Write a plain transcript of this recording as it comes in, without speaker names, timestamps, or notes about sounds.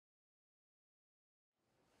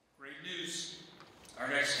news. Our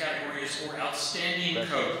next category is for Outstanding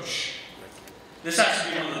Coach. This has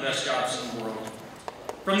to be one of the best jobs in the world.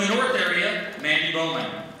 From the North area, Mandie Bowman.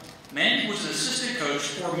 Mandie was an assistant coach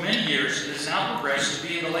for many years and has now progressed to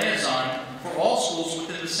being the liaison for all schools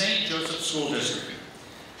within the St. Joseph School District.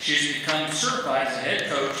 She has become certified as a head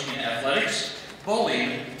coach in athletics,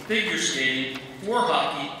 bowling, figure skating, floor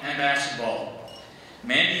hockey, and basketball.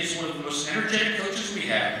 Mandie is one of the most energetic coaches we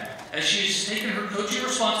have, as she has taken her coaching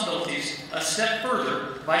responsibilities a step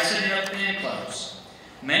further by setting up fan clubs.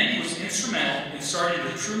 Mandie was instrumental in starting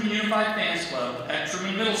the Truman Unified Fans Club at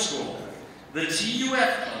Truman Middle School. The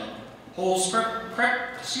TUF Club holds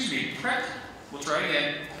prep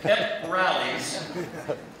rallies.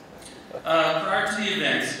 Prior to the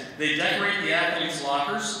events, they decorate the athletes'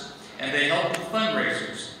 lockers and they help with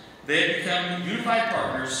fundraisers. They have become unified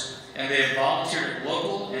partners and they have volunteered at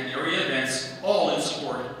local and area events, all in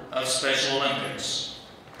support of Special Olympics.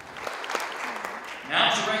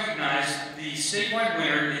 Now to recognize the statewide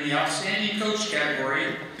winner in the Outstanding Coach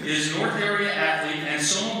category is North Area athlete and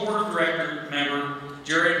SOMO Board of Director member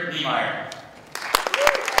Jared Niemeyer.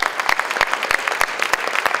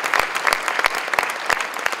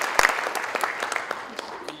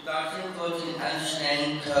 Branson Coaching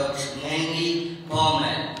Outstanding Coach Mandie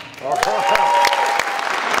Bowman.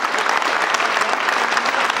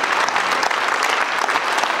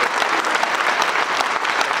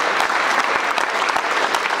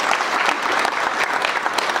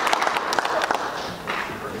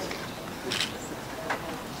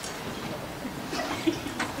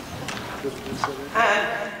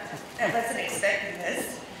 I wasn't expecting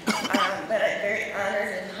this, but I'm very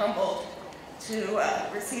honored and humbled to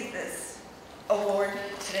receive this award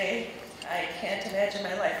today. I can't imagine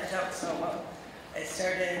my life without SOMO. I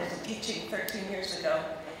started teaching 13 years ago,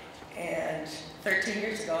 and 13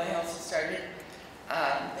 years ago I also started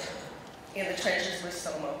in the trenches with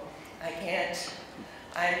SOMO.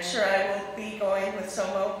 I'm sure I will be going with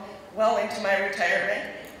SOMO well into my retirement,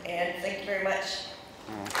 and thank you very much.